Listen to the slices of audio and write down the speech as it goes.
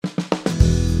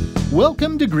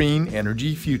Welcome to Green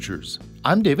Energy Futures.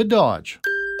 I'm David Dodge.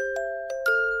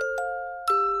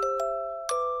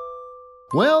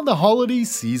 Well, the holiday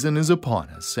season is upon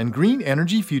us, and Green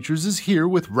Energy Futures is here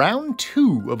with round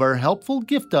 2 of our helpful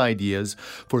gift ideas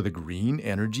for the green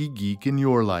energy geek in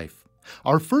your life.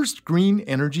 Our first green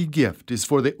energy gift is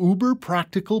for the uber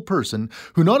practical person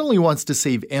who not only wants to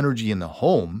save energy in the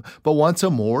home, but wants a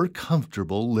more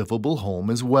comfortable, livable home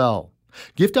as well.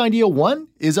 Gift idea 1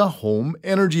 is a home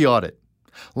energy audit.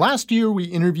 Last year, we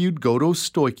interviewed Godo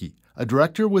Stoicki, a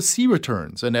director with Sea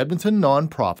Returns, an Edmonton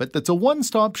nonprofit that's a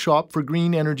one-stop shop for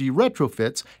green energy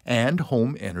retrofits and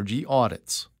home energy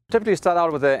audits. Typically start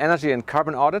out with an energy and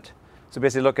carbon audit. So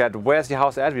basically look at where's your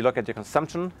house at, we look at your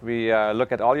consumption, we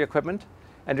look at all your equipment,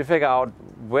 and we figure out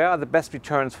where are the best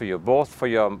returns for you, both for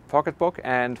your pocketbook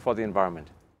and for the environment.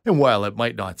 And while it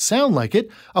might not sound like it,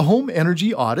 a home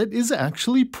energy audit is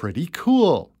actually pretty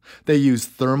cool. They use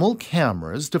thermal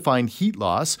cameras to find heat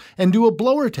loss and do a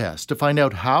blower test to find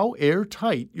out how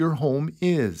airtight your home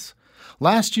is.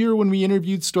 Last year when we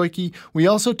interviewed Stoicki, we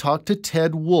also talked to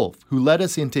Ted Wolf, who led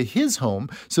us into his home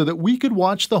so that we could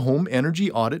watch the home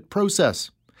energy audit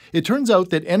process. It turns out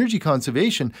that energy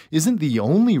conservation isn't the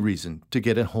only reason to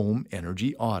get a home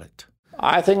energy audit.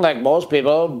 I think like most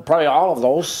people, probably all of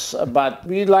those, but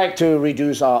we like to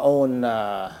reduce our own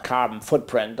carbon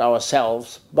footprint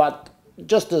ourselves, but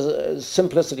just the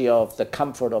simplicity of the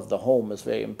comfort of the home is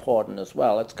very important as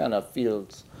well. It kind of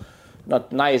feels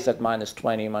not nice at minus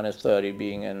 20, minus 30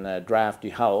 being in a drafty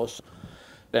house.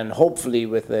 Then hopefully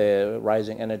with the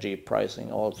rising energy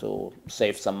pricing also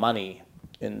save some money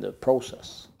in the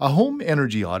process. A home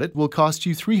energy audit will cost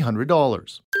you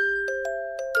 $300.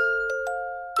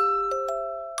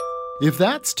 If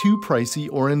that's too pricey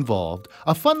or involved,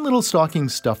 a fun little stocking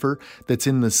stuffer that's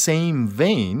in the same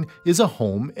vein is a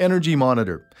home energy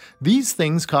monitor. These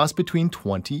things cost between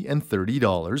 $20 and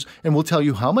 $30 and will tell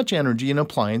you how much energy an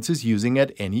appliance is using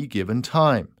at any given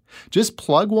time. Just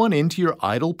plug one into your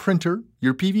idle printer,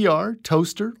 your PVR,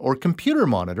 toaster, or computer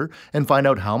monitor and find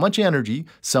out how much energy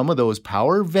some of those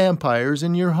power vampires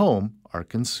in your home are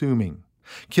consuming.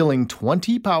 Killing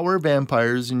 20 power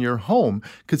vampires in your home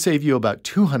could save you about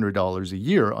 $200 a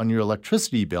year on your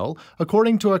electricity bill,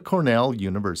 according to a Cornell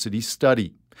University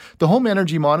study. The home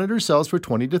energy monitor sells for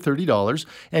 $20 to $30,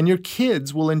 and your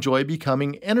kids will enjoy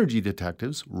becoming energy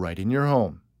detectives right in your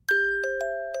home.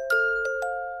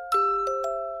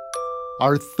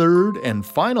 Our third and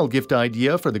final gift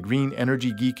idea for the green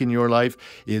energy geek in your life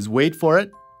is, wait for it,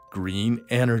 green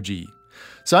energy.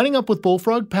 Signing up with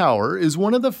Bullfrog Power is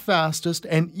one of the fastest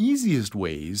and easiest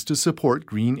ways to support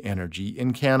green energy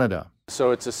in Canada.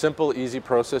 So it's a simple, easy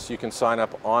process. You can sign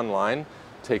up online.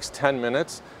 It takes 10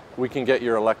 minutes. We can get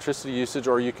your electricity usage,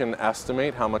 or you can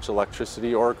estimate how much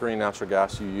electricity or green natural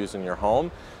gas you use in your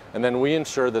home. And then we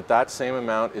ensure that that same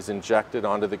amount is injected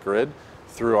onto the grid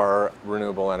through our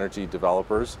renewable energy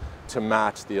developers to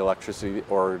match the electricity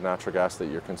or natural gas that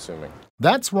you're consuming.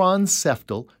 That's Ron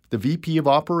Seftel, the VP of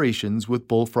Operations with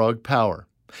Bullfrog Power.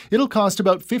 It'll cost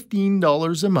about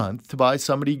 $15 a month to buy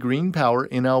somebody green power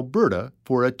in Alberta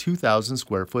for a 2,000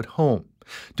 square foot home.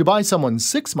 To buy someone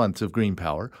 6 months of green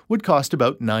power would cost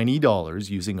about $90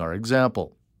 using our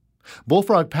example.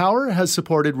 Bullfrog Power has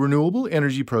supported renewable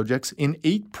energy projects in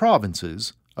 8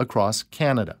 provinces across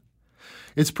Canada.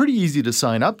 It's pretty easy to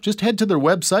sign up. Just head to their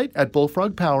website at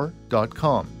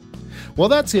bullfrogpower.com. Well,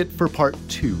 that's it for part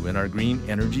 2 in our Green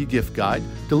Energy Gift Guide.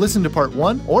 To listen to part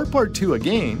 1 or part 2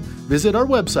 again, visit our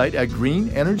website at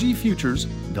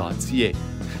greenenergyfutures.ca.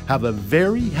 Have a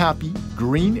very happy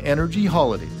green energy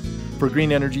holiday. For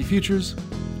Green Energy Futures,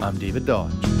 I'm David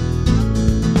Dodge.